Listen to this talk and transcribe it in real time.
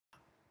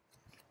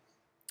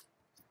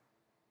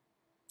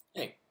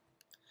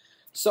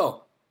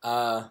So,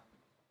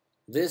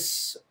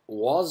 this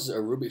was a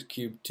Rubik's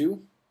Cube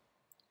 2,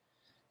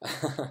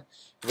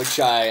 which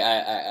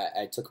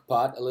I took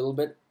apart a little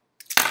bit.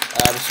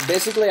 So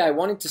basically, I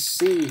wanted to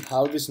see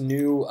how this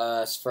new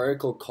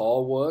spherical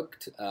core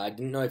worked. I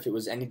didn't know if it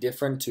was any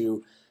different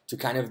to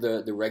kind of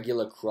the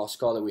regular cross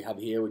core that we have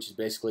here, which is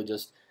basically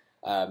just,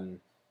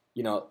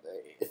 you know,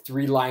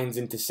 three lines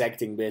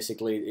intersecting,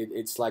 basically.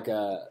 It's like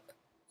a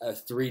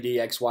 3D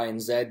X, Y,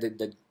 and Z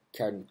that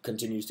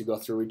continues to go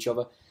through each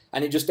other.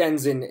 And it just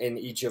ends in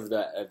each of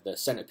the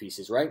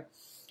centerpieces, right?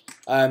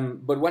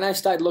 But when I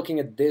started looking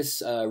at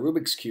this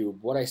Rubik's Cube,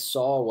 what I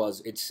saw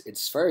was it's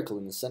spherical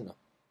in the center.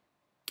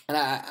 And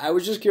I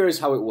was just curious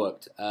how it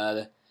worked.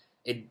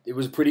 It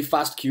was a pretty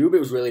fast cube. It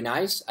was really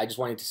nice. I just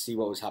wanted to see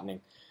what was happening.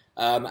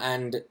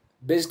 And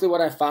basically what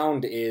I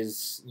found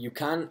is you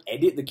can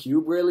edit the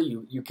cube, really.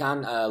 You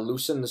can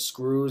loosen the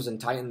screws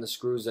and tighten the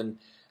screws and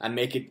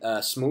make it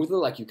smoother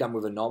like you can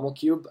with a normal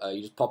cube.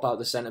 You just pop out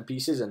the center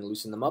pieces and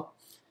loosen them up.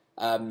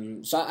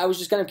 So I was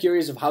just kind of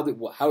curious of how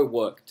it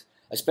worked,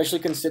 especially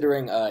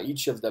considering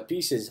each of the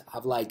pieces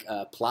have like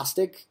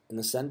plastic in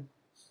the center.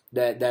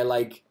 They're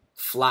like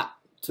flat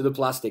to the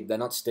plastic. They're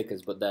not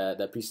stickers, but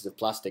they're pieces of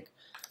plastic.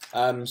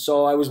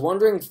 So I was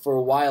wondering for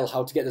a while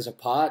how to get this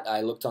apart.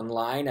 I looked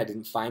online. I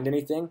didn't find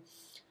anything.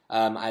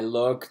 I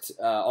looked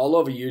all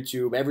over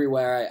YouTube,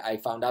 everywhere. I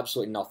found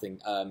absolutely nothing.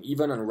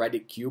 Even on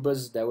Reddit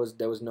Cubers, there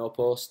was no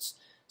posts.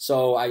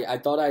 So I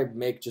thought I'd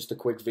make just a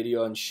quick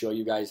video and show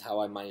you guys how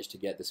I managed to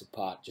get this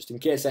apart, just in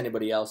case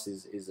anybody else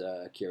is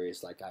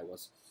curious like I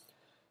was.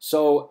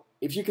 So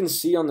if you can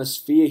see on the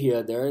sphere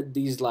here, there are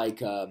these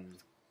like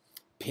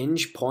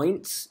pinch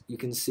points you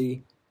can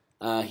see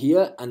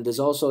here, and there's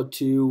also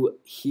two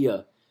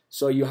here.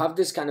 So you have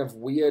this kind of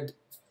weird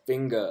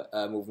finger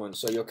movement.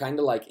 So you're kind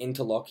of like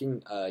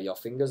interlocking your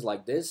fingers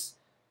like this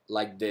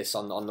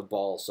on the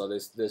ball. So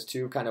there's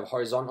two kind of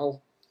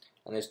horizontal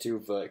and there's two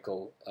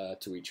vertical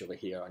to each other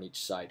here on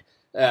each side.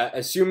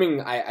 Assuming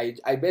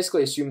I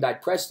basically assumed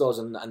I'd press those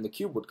and the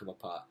cube would come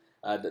apart,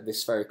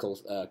 this spherical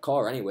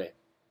core anyway.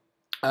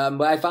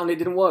 But I found it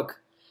didn't work.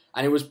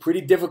 And it was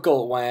pretty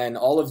difficult when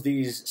all of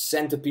these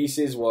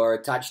centerpieces were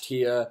attached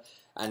here,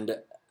 and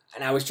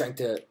I was trying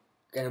to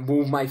kind of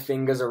move my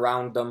fingers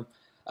around them.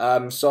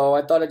 So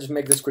I thought I'd just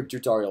make this quick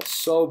tutorial.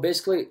 So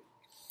basically,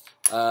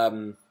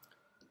 I'm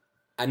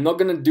not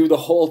going to do the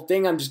whole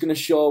thing. I'm just going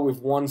to show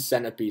with one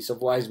centerpiece.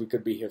 Otherwise, we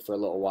could be here for a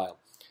little while.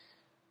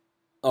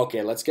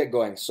 Okay, let's get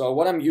going. So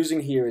what I'm using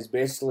here is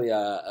basically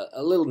a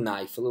little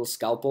knife, a little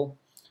scalpel,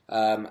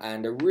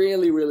 and a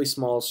really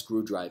small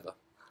screwdriver.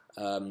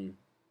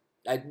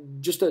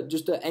 Just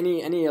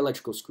any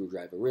electrical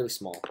screwdriver, really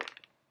small.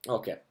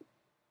 Okay.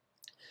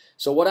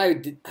 So what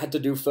I had to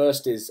do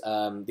first is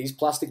these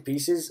plastic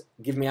pieces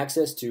give me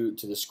access to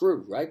the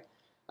screw, right?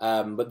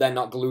 But they're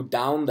not glued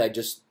down. They're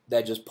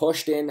just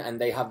pushed in, and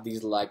they have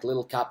these like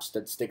little caps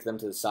that stick them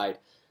to the side.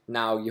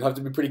 Now you have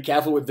to be pretty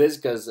careful with this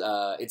because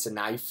it's a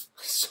knife.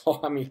 So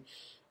I mean,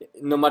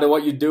 no matter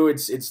what you do,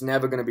 it's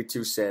never going to be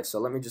too safe. So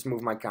let me just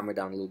move my camera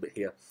down a little bit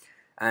here,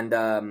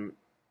 and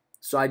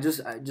so I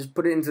just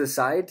put it into the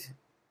side,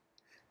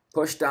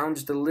 push down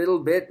just a little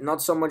bit,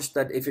 not so much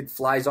that if it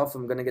flies off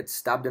I'm going to get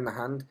stabbed in the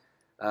hand.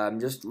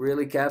 Just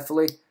really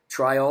carefully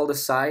try all the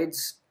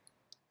sides,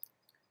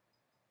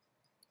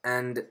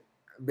 and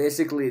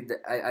basically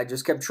I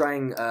just kept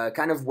trying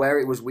kind of where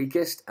it was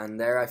weakest, and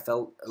there I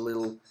felt a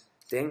little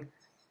thing.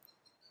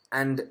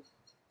 And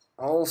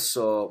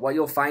also what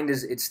you'll find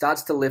is it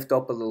starts to lift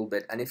up a little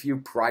bit, and if you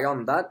pry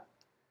on that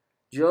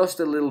just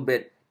a little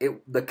bit,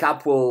 the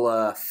cap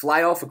will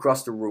fly off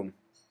across the room.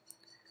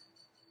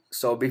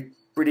 So be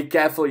pretty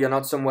careful you're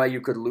not somewhere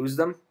you could lose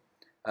them,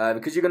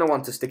 because you're going to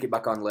want to stick it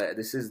back on later.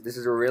 This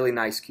is a really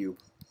nice cube.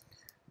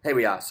 Here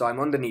we are. So I'm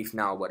underneath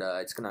now, but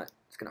it's gonna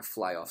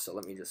fly off. So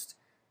let me just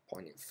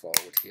point it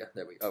forward here.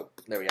 There we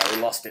are.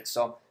 We lost it.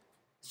 So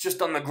it's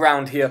just on the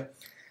ground here,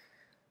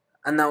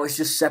 and now it's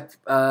just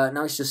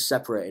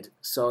separated.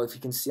 So if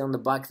you can see on the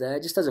back there,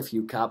 it just has a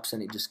few caps,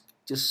 and it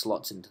just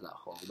slots into that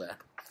hole there.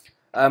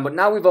 But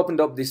now we've opened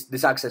up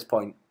this access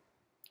point,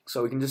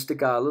 so we can just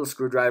stick our little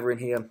screwdriver in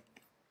here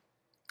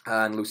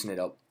and loosen it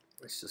up.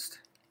 Let's just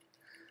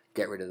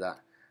get rid of that.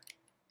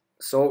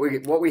 So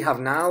what we have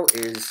now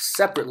is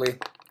separately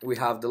we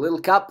have the little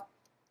cap,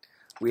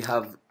 we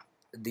have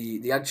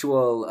the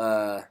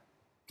actual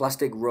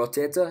plastic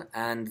rotator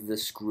and the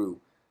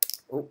screw.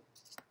 Oh.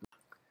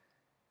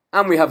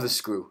 And we have the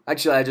screw.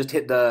 Actually, I just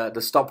hit the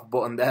stop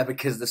button there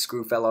because the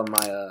screw fell on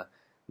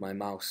my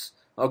mouse.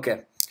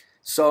 Okay.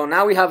 So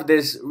now we have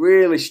this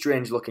really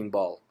strange looking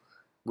ball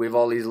with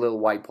all these little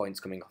white points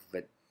coming off of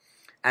it.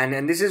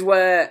 And this is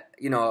where,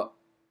 you know,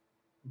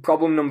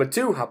 problem number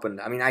 2 happened.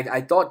 I mean,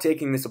 I thought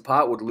taking this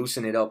apart would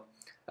loosen it up,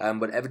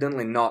 but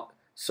evidently not.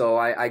 So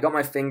I got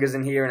my fingers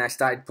in here and I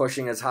started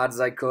pushing as hard as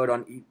I could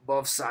on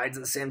both sides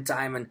at the same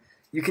time, and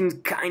you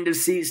can kind of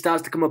see it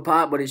starts to come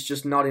apart, but it's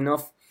just not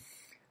enough.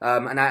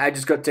 And I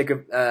just got sick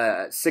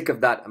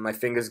of that, and my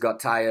fingers got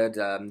tired,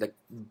 they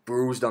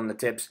bruised on the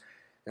tips.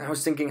 And I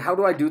was thinking, how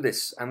do I do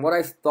this? And what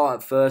I thought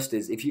at first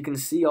is, if you can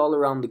see all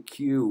around the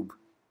cube,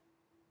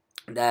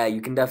 there,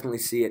 you can definitely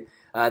see it.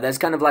 There's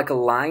kind of like a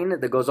line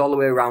that goes all the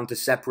way around to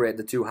separate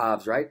the two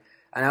halves, right?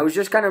 And I was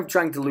just kind of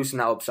trying to loosen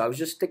that up. So I was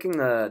just sticking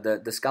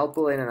the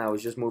scalpel in, and I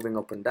was just moving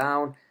up and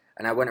down.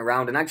 And I went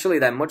around, and actually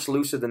they're much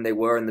looser than they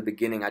were in the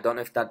beginning. I don't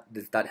know if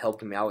that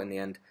helped me out in the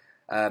end.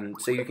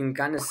 So you can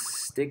kind of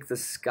stick the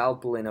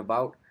scalpel in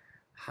about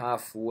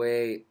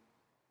halfway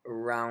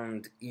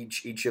around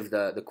each of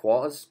the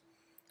quarters.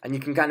 And you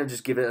can kind of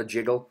just give it a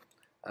jiggle.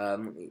 Let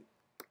me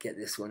get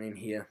this one in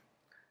here.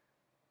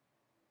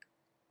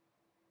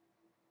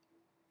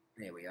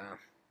 There we are.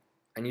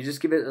 And you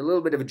just give it a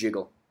little bit of a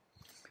jiggle.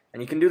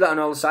 And you can do that on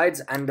all the sides.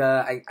 And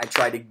I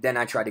tried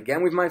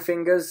again with my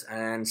fingers,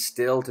 and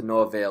still to no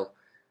avail.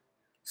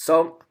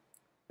 So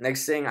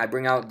next thing, I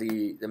bring out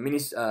the mini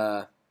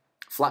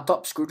flat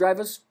top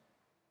screwdrivers.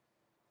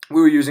 We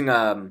were using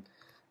a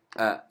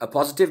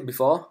positive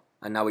before,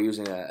 and now we're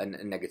using a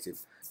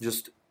negative.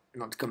 Just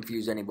not to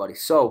confuse anybody.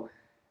 So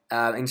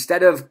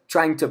instead of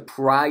trying to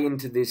pry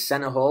into these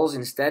center holes,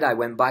 instead I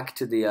went back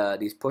to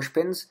these push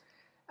pins,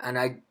 and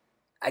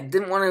I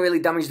didn't want to really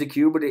damage the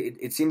cube, but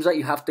it seems like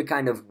you have to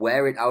kind of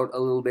wear it out a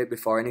little bit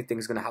before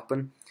anything's going to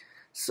happen.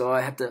 So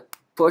I had to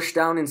push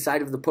down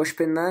inside of the push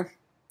pin there,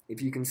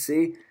 if you can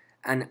see,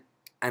 and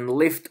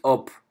lift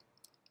up,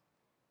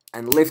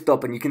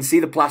 and you can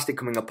see the plastic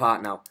coming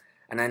apart now.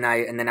 And then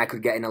I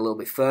could get in a little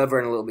bit further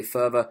and a little bit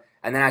further,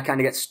 and then I kind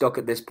of get stuck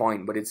at this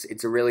point. But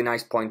it's a really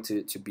nice point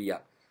to be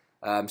at.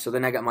 So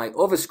then I got my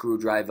other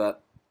screwdriver,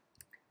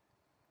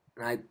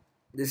 and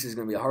this is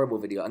going to be a horrible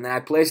video. And then I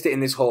placed it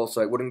in this hole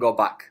so it wouldn't go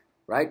back,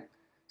 right?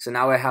 So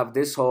now I have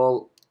this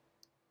hole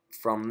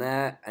from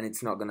there, and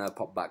it's not going to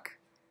pop back.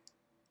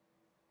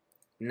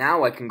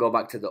 Now I can go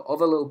back to the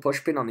other little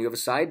push pin on the other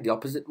side, the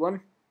opposite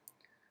one,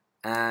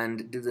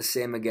 and do the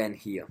same again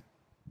here.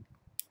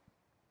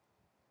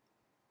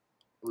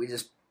 We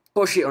just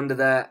push it under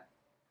there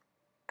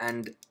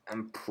and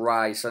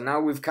pry. So now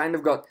we've kind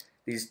of got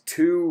these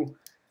two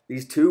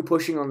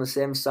pushing on the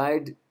same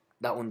side.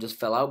 That one just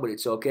fell out, but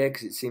it's okay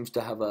because it seems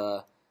to have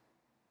the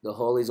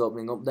hole is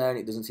opening up there, and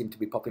it doesn't seem to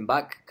be popping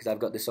back because I've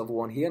got this other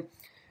one here.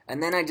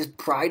 And then I just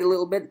pried a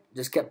little bit,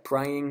 just kept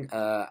prying.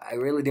 I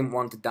really didn't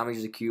want to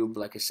damage the cube,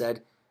 like I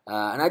said,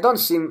 and I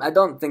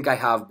don't think I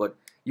have, but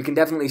you can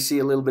definitely see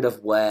a little bit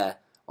of wear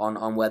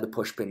on where the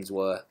push pins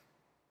were.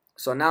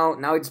 So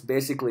now it's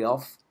basically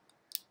off.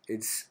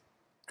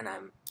 And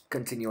I'm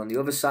continue on the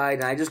other side,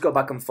 and I just go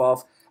back and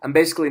forth. And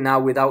basically now,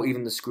 without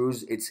even the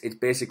screws, it's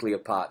basically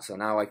apart. So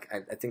now I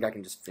think I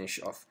can just finish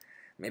it off,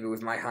 maybe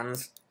with my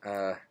hands.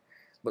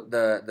 But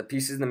the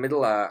pieces in the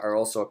middle are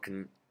also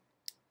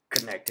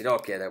connected.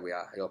 Okay, there we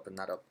are. I opened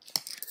that up.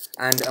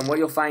 And what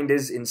you'll find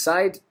is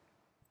inside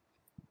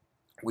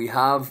we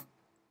have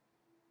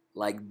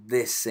like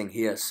this thing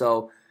here.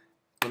 So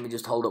let me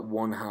just hold up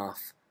one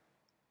half.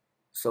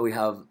 So we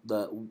have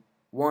the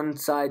one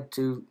side,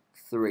 2,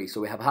 3.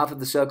 So we have half of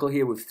the circle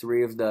here with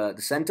 3 of the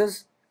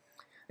centers.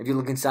 If you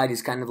look inside,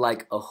 it's kind of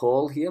like a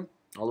hole here,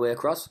 all the way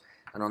across.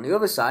 And on the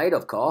other side,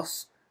 of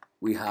course,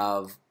 we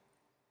have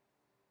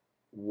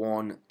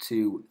 1,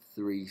 2,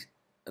 3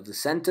 of the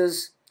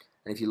centers.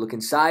 And if you look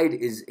inside,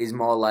 is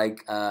more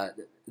like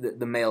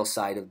the male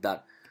side of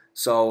that.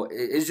 So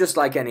it's just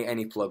like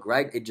any plug,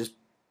 right? It just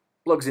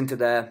plugs into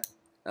there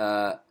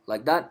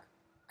like that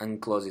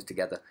and closes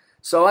together.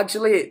 So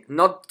actually,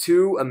 not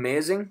too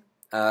amazing.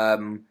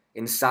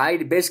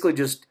 Inside, basically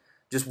just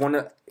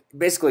another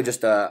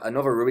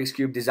Rubik's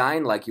Cube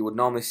design like you would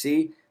normally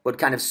see, but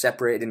kind of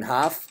separated in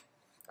half,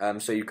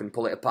 so you can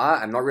pull it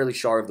apart. I'm not really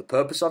sure of the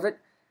purpose of it,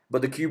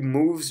 but the cube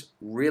moves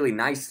really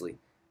nicely,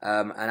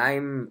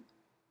 and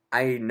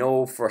I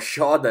know for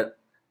sure that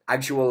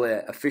actual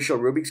official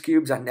Rubik's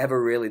Cubes are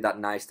never really that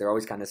nice. They're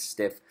always kind of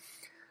stiff,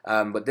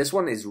 but this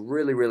one is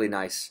really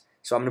nice.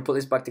 So I'm going to put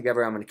this back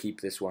together. I'm going to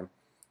keep this one.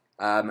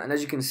 And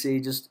as you can see,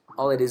 just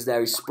all it is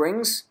there is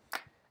springs.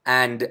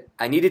 And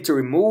I needed to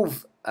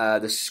remove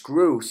the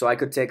screw so I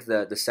could take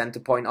the center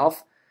point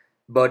off.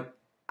 But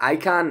I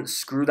can't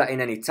screw that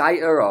in any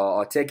tighter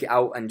or take it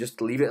out and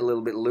just leave it a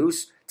little bit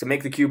loose to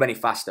make the cube any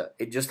faster.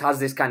 It just has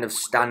this kind of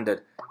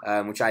standard,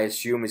 which I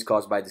assume is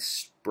caused by the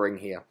spring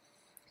here.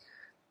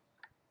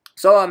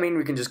 So, I mean,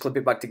 we can just clip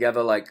it back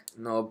together like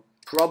no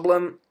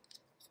problem.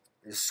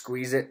 Just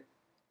squeeze it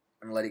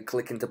and let it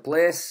click into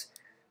place.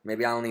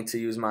 Maybe I'll need to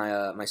use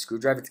my my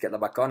screwdriver to get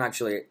that back on.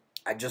 Actually,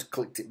 I just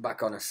clicked it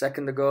back on a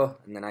second ago,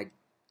 and then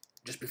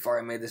just before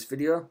I made this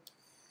video.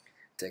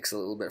 Takes a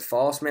little bit of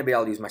force. Maybe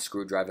I'll use my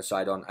screwdriver so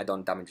I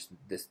don't damage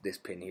this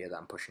pin here that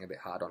I'm pushing a bit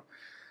hard on.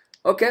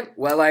 Okay,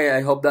 well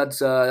I hope that's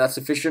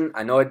sufficient.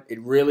 I know it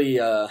really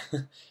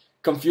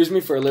confused me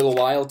for a little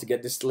while to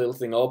get this little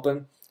thing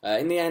open.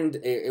 In the end,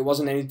 it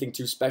wasn't anything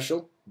too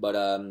special, but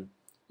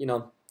you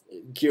know,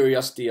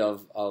 curiosity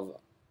of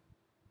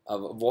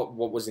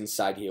what was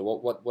inside here.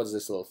 What was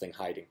this little thing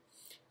hiding?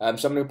 So I'm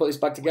going to put this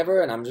back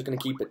together, and I'm just going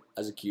to keep it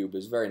as a cube.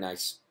 It's very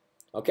nice.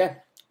 Okay,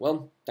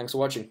 well, thanks for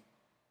watching.